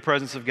get into the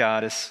presence of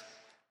God is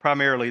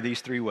primarily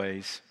these three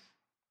ways.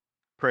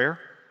 Prayer,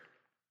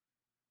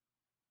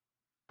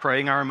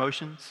 praying our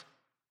emotions,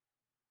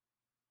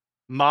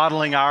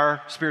 modeling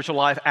our spiritual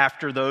life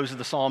after those of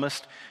the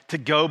psalmist, to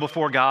go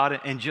before God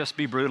and just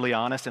be brutally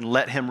honest and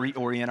let him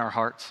reorient our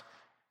hearts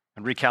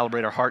and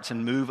recalibrate our hearts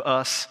and move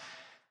us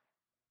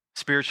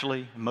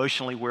spiritually,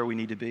 emotionally where we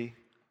need to be.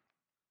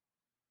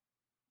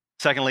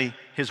 Secondly,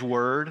 his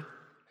word,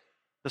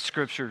 the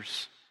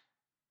scriptures.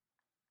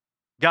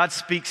 God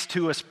speaks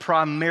to us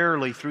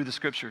primarily through the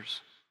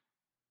scriptures.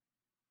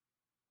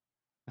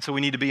 And so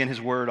we need to be in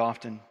his word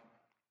often,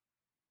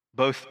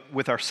 both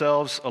with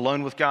ourselves,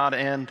 alone with God,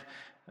 and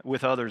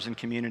with others in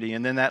community.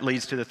 And then that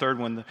leads to the third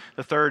one.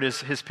 The third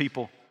is his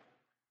people.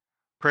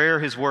 Prayer,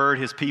 his word,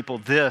 his people.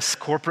 This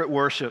corporate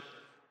worship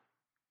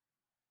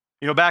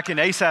You know, back in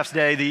Asaph's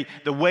day,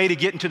 the way to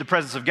get into the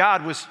presence of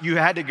God was you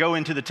had to go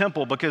into the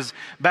temple, because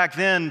back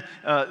then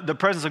the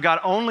presence of God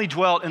only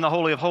dwelt in the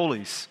Holy of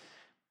Holies.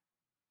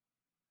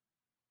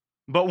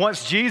 But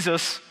once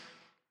Jesus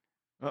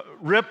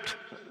ripped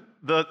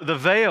the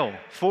veil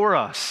for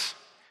us,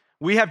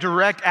 we have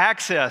direct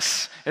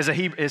access, as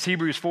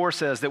Hebrews 4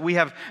 says, that we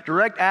have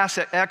direct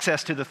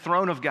access to the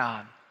throne of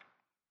God.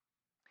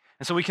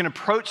 And so we can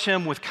approach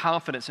him with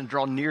confidence and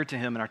draw near to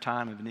him in our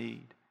time of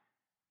need.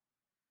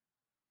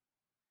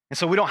 And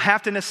so we don't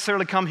have to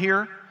necessarily come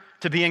here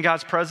to be in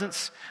God's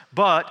presence,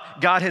 but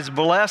God has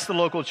blessed the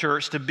local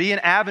church to be an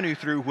avenue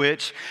through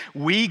which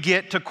we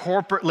get to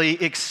corporately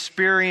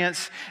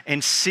experience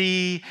and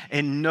see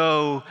and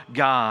know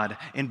God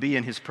and be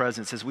in his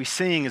presence. As we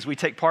sing, as we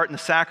take part in the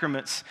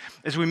sacraments,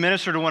 as we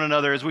minister to one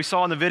another, as we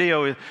saw in the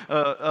video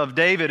of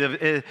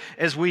David,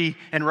 as we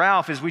and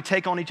Ralph, as we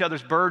take on each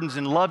other's burdens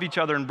and love each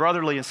other in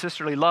brotherly and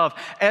sisterly love,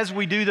 as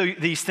we do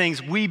these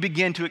things, we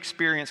begin to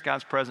experience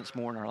God's presence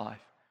more in our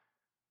life.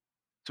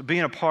 So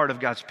being a part of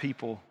God's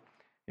people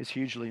is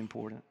hugely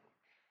important.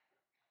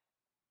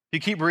 If you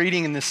keep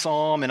reading in this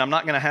psalm, and I'm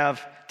not going to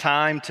have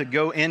time to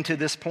go into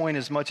this point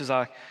as much as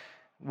I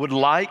would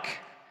like.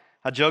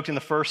 I joked in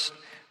the first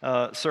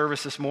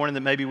service this morning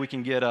that maybe we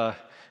can get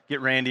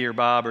Randy or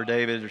Bob or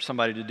David or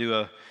somebody to do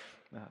a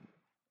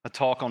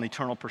talk on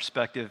eternal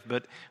perspective.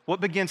 But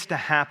what begins to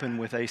happen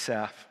with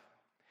Asaph,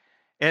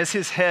 as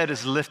his head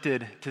is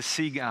lifted to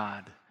see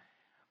God,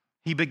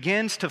 he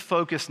begins to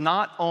focus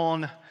not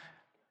on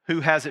who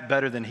has it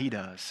better than he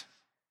does,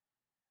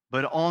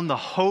 but on the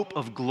hope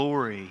of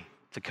glory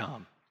to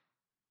come.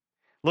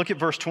 Look at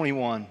verse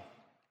 21.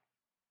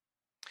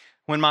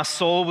 When my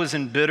soul was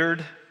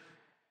embittered,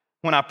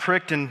 when I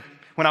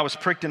was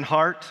pricked in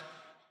heart,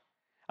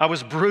 I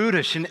was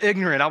brutish and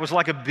ignorant. I was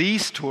like a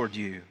beast toward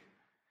you.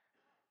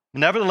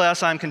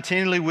 Nevertheless, I am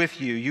continually with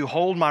you. You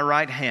hold my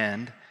right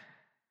hand.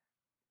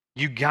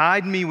 You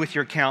guide me with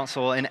your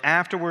counsel, and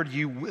afterward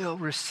you will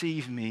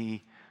receive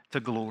me to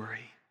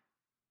glory.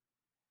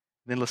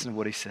 Then listen to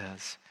what he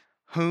says.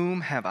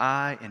 Whom have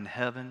I in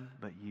heaven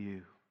but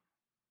you?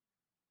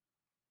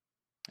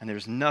 And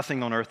there's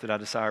nothing on earth that I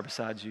desire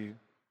besides you.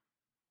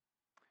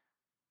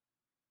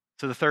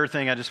 So the third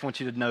thing I just want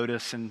you to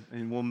notice,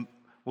 and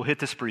we'll hit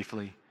this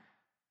briefly.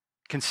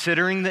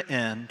 Considering the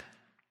end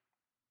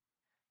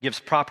gives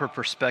proper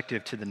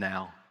perspective to the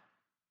now.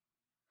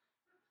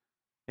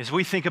 As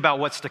we think about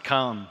what's to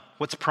come,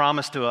 what's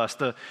promised to us,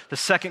 the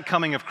second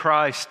coming of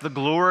Christ, the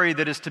glory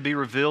that is to be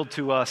revealed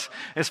to us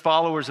as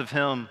followers of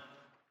him,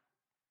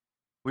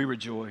 we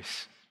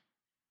rejoice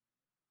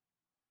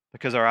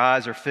because our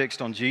eyes are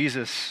fixed on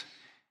Jesus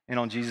and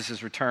on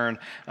Jesus' return.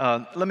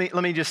 Let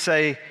me just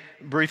say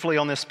briefly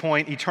on this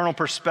point, eternal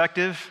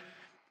perspective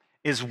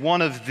is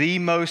one of the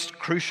most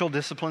crucial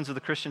disciplines of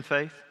the Christian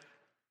faith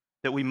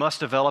that we must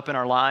develop in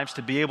our lives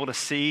to be able to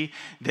see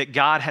that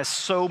God has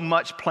so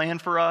much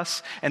planned for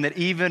us, and that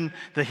even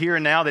the here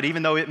and now, that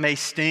even though it may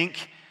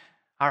stink,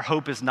 our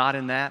hope is not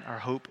in that. Our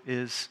hope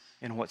is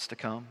in what's to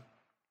come.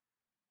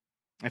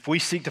 If we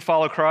seek to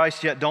follow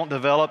Christ yet don't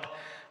develop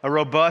a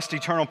robust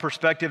eternal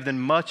perspective, then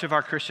much of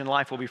our Christian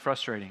life will be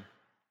frustrating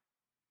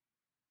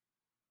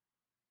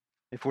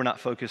if we're not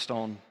focused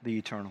on the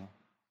eternal.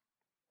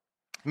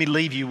 Let me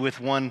leave you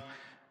with one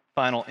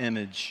final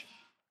image.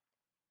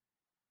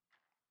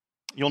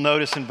 You'll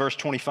notice in verse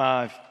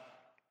 25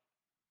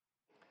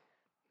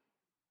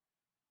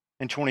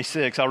 and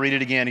 26, I'll read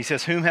it again. He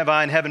says, whom have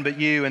I in heaven but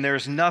you? And there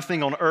is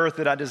nothing on earth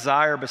that I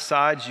desire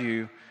besides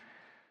you.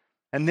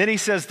 And then he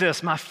says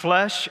this, my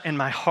flesh and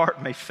my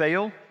heart may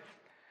fail,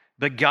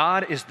 but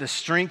God is the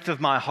strength of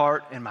my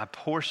heart and my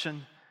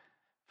portion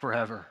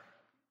forever.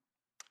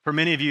 For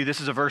many of you,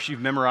 this is a verse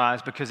you've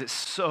memorized because it's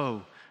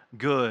so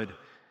good.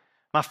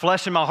 My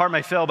flesh and my heart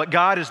may fail, but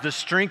God is the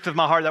strength of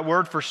my heart. That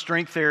word for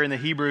strength there in the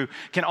Hebrew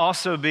can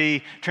also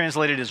be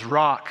translated as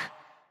rock.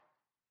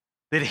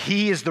 That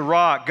he is the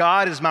rock.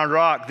 God is my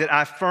rock that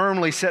I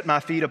firmly set my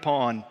feet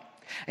upon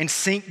and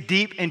sink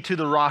deep into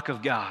the rock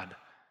of God.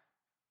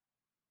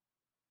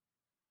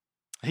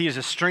 He is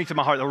the strength of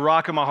my heart, the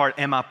rock of my heart,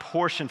 and my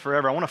portion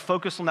forever. I want to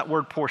focus on that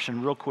word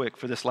portion real quick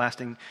for this last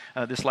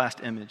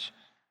image.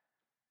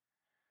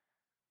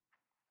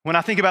 When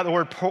I think about the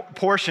word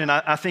portion,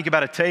 I think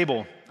about a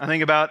table. I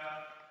think about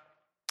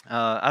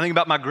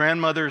my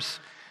grandmother's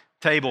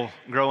table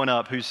growing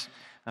up, who's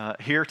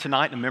here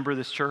tonight, and a member of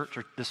this church,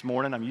 or this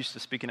morning. I'm used to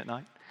speaking at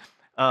night.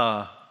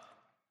 I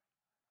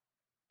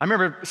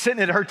remember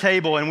sitting at her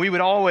table, and we would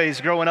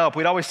always, growing up,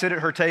 we'd always sit at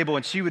her table,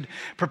 and she would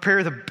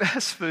prepare the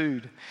best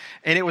food.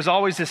 And it was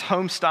always this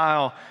home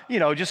style,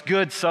 just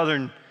good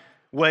Southern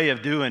way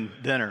of doing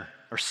dinner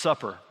or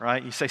supper,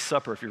 right? You say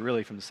supper if you're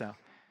really from the South.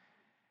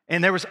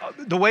 And there was,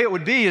 the way it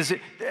would be is,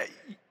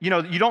 you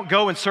don't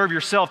go and serve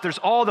yourself. There's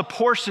all the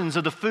portions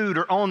of the food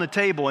are on the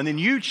table, and then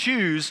you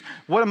choose,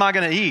 what am I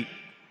going to eat?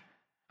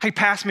 Hey,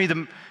 pass me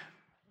the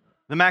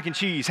mac and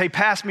cheese. Hey,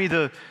 pass me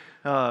the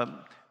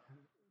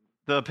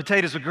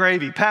potatoes with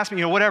gravy. Pass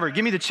me, whatever.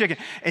 Give me the chicken.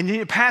 And then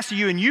it passes to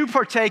you, and you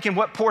partake in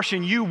what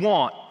portion you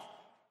want.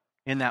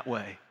 in that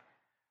way.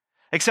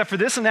 Except for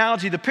this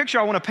analogy, the picture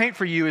I want to paint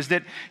for you is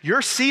that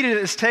you're seated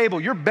at this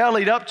table, you're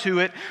bellied up to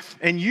it,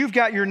 and you've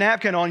got your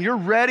napkin on, you're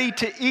ready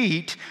to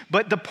eat,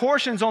 but the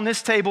portions on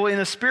this table in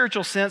a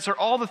spiritual sense are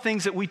all the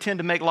things that we tend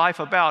to make life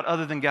about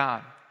other than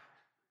God.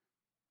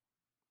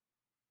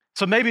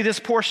 So maybe this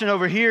portion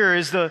over here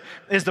is the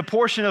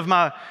portion of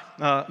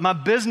my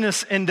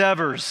business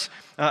endeavors.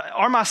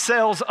 Are my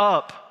sales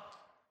up?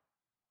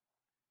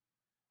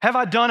 Have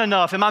I done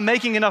enough? Am I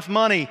making enough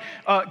money?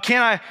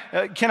 Can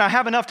I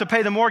have enough to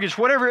pay the mortgage?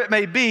 Whatever it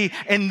may be.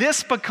 And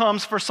this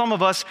becomes, for some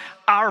of us,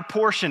 our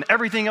portion.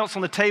 Everything else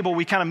on the table,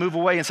 we kind of move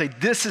away and say,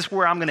 this is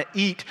where I'm going to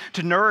eat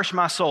to nourish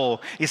my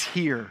soul, is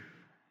here.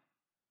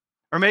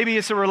 Or maybe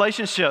it's a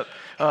relationship.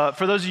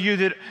 For those of you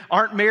that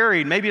aren't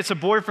married, maybe it's a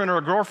boyfriend or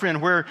a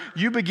girlfriend where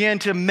you begin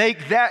to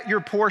make that your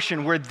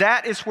portion, where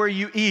that is where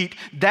you eat.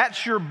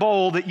 That's your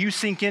bowl that you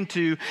sink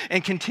into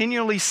and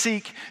continually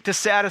seek to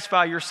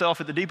satisfy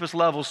yourself at the deepest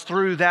levels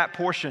through that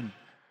portion.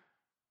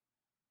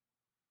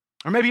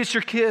 Or maybe it's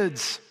your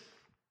kids,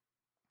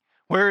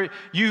 where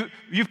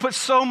you've put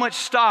so much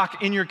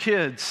stock in your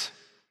kids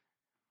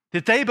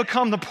that they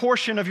become the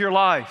portion of your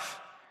life,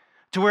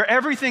 to where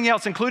everything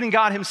else, including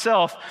God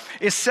himself,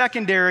 is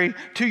secondary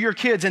to your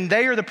kids, and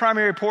they are the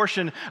primary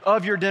portion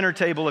of your dinner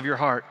table of your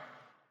heart.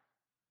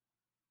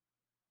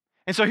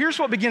 And so here's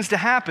what begins to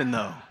happen,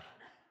 though.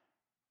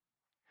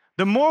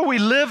 The more we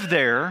live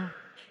there,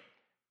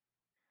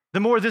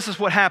 the more this is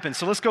what happens.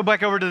 So let's go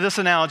back over to this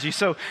analogy.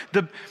 So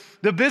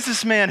the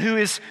businessman who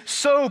is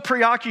so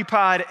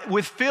preoccupied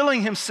with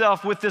filling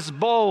himself with this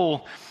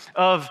bowl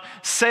of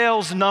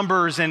sales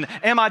numbers and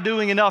am I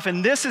doing enough?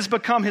 And this has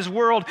become his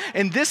world,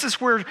 and this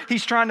is where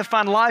he's trying to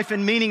find life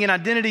and meaning and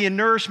identity and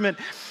nourishment.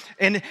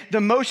 And the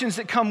emotions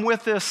that come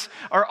with this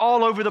are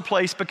all over the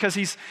place because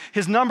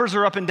his numbers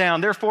are up and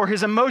down. Therefore,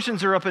 his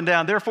emotions are up and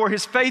down. Therefore,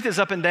 his faith is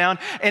up and down.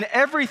 And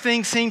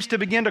everything seems to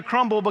begin to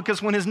crumble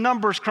because when his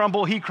numbers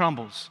crumble, he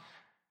crumbles.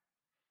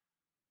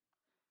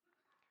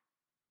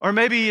 Or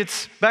maybe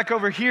it's back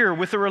over here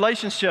with the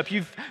relationship.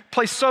 You've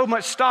placed so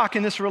much stock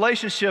in this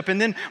relationship,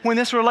 and then when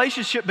this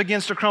relationship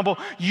begins to crumble,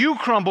 you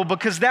crumble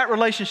because that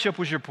relationship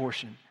was your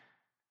portion.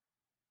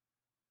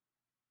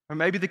 Or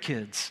maybe the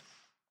kids.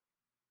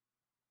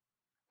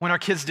 When our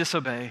kids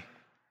disobey,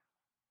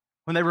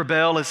 when they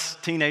rebel as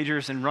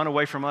teenagers and run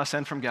away from us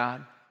and from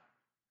God,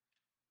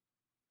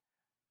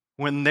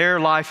 when their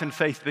life and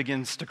faith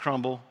begins to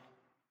crumble,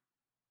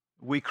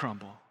 we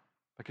crumble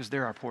because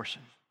they're our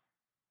portion.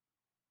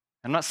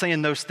 I'm not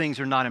saying those things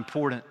are not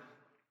important,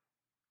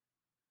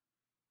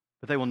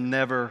 but they will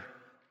never,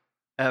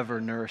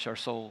 ever nourish our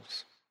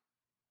souls.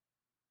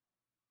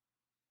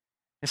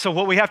 And so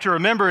what we have to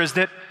remember is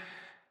that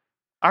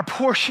our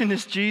portion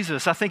is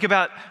Jesus. I think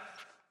about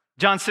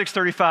John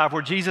 6:35,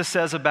 where Jesus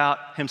says about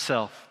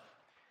himself.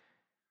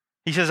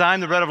 He says, I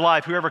am the bread of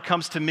life. Whoever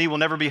comes to me will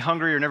never be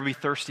hungry or never be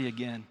thirsty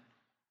again.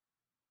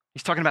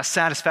 He's talking about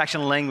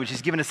satisfaction language.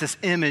 He's given us this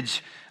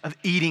image of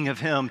eating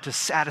of him to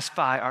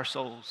satisfy our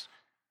souls.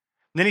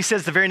 And then he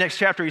says, the very next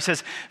chapter, he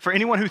says, for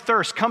anyone who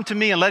thirsts, come to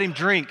me and let him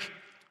drink.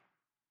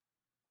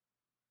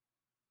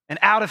 And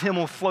out of him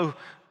will flow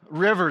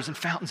rivers and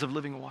fountains of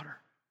living water.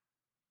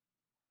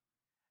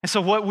 And so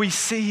what we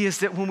see is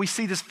that when we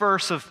see this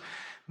verse of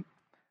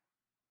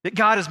that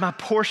God is my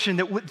portion,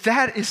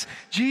 that is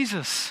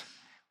Jesus.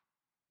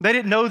 They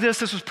didn't know this.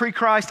 This was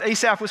pre-Christ.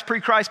 Asaph was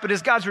pre-Christ. But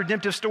as God's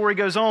redemptive story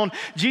goes on,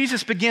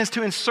 Jesus begins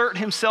to insert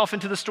himself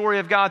into the story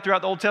of God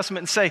throughout the Old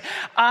Testament and say,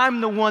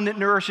 I'm the one that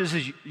nourishes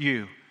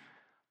you.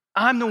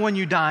 I'm the one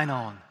you dine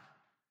on.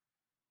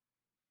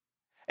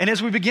 And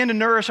as we begin to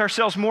nourish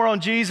ourselves more on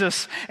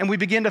Jesus and we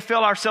begin to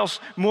fill ourselves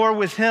more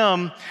with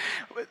him,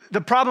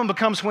 the problem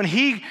becomes when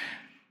he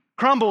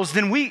crumbles,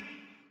 then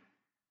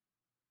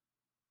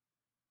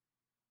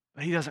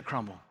but he doesn't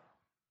crumble.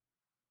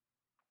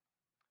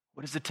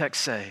 What does the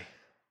text say?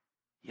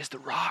 He is the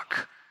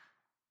rock.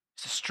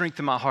 It's the strength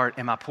of my heart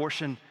and my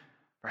portion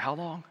for how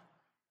long?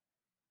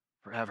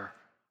 Forever.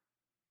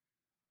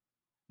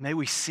 May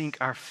we sink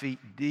our feet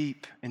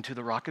deep into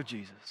the rock of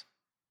Jesus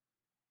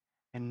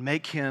and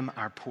make him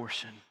our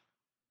portion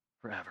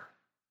forever.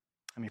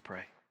 Let me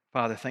pray.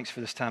 Father, thanks for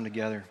this time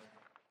together.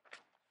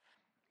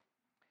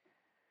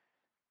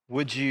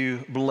 Would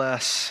you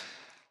bless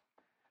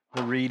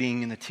the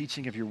reading and the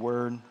teaching of your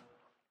word?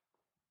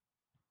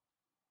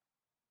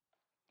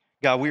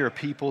 God, we are a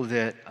people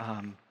that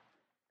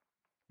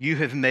you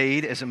have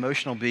made as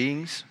emotional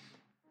beings.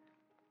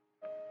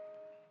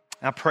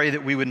 I pray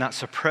that we would not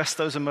suppress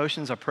those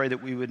emotions. I pray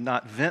that we would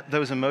not vent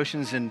those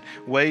emotions in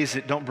ways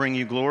that don't bring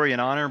you glory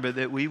and honor, but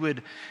that we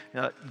would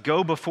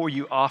go before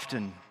you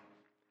often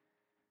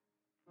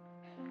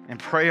and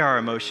pray our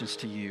emotions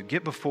to you,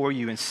 get before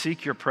you and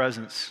seek your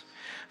presence.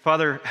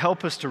 Father,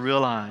 help us to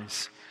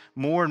realize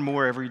more and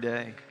more every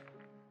day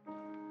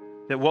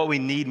that what we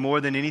need more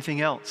than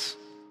anything else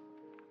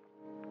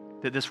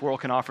that this world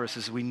can offer us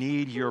is we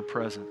need your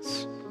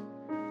presence,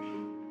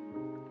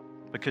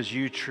 because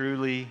you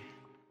truly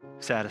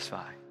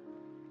satisfy.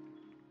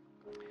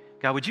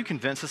 God, would you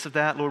convince us of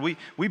that? Lord,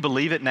 we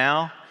believe it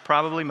now.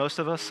 probably most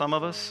of us, some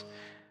of us.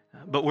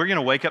 But we're going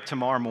to wake up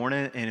tomorrow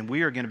morning and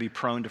we are going to be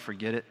prone to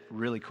forget it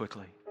really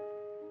quickly.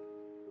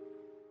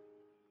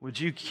 Would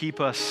you keep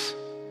us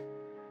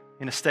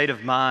in a state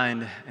of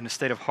mind and a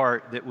state of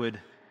heart that would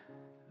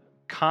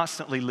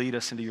constantly lead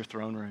us into your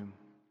throne room,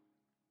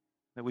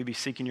 that we be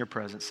seeking your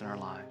presence in our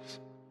lives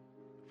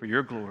for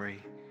your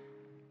glory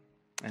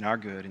and our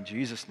good. In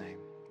Jesus' name,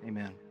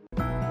 amen.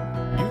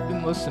 You've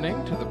been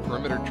listening to the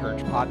Perimeter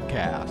Church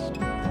podcast.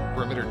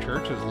 Perimeter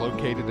Church is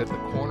located at the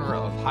corner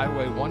of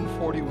Highway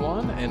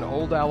 141 and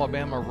Old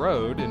Alabama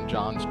Road in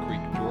Johns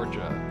Creek,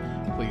 Georgia.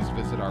 Please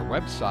visit our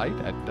website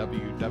at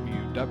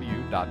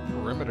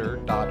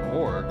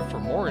www.perimeter.org for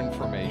more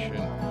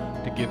information,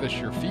 to give us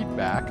your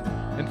feedback,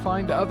 and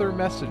find other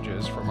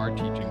messages from our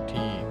teaching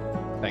team.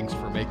 Thanks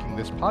for making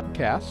this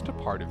podcast a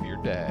part of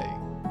your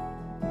day.